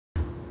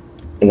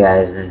Hey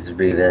guys, this is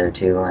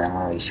RebalerTwo, and I'm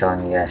going to be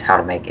showing you guys how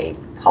to make a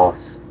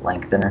pulse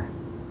lengthener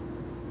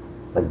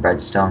with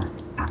redstone.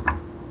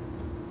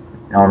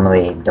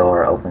 Normally a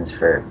door opens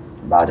for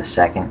about a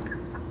second,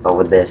 but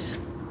with this,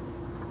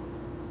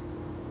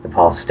 the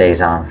pulse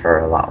stays on for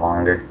a lot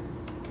longer.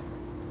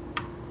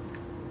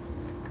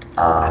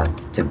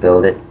 To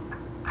build it,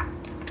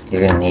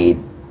 you're going to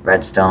need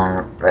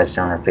redstone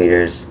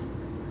repeaters,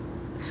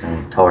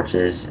 some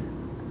torches,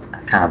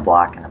 a kind of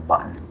block, and a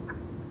button.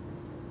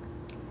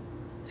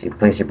 So you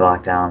place your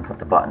block down, put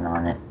the button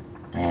on it,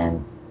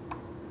 and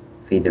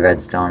feed the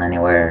redstone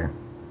anywhere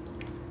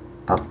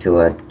up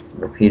to a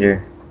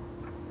repeater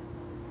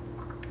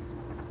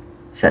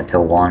set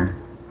to 1.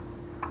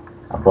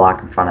 A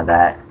block in front of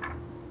that.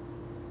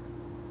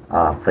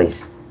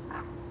 Place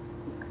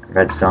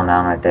redstone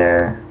down right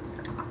there.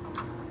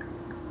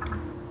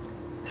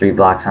 3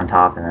 blocks on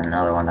top and then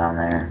another one down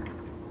there.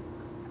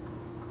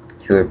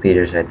 2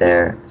 repeaters right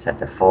there, set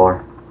to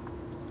 4.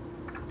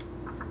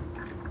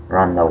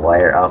 Run the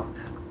wire up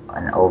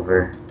and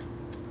over.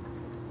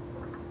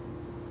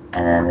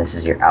 And then this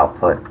is your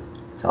output.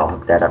 So I'll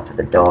hook that up to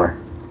the door.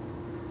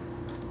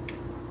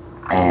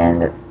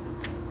 And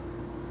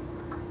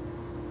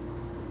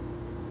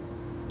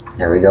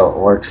there we go, it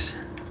works.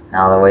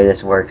 Now the way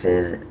this works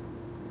is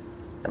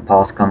the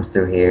pulse comes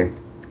through here,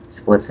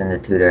 splits into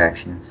 2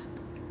 directions.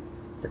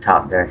 The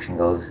top direction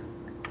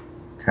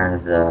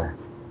turns the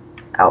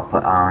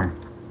output on,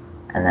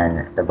 and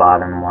then the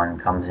bottom one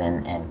comes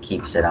in and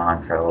keeps it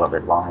on for a little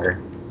bit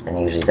longer than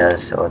it usually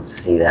does. So let's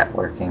see that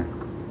working.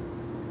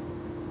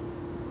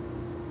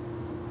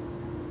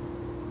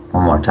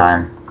 One more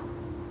time.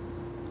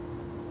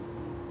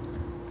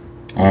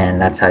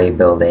 And that's how you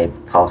build a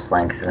pulse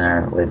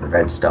lengthener with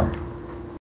redstone.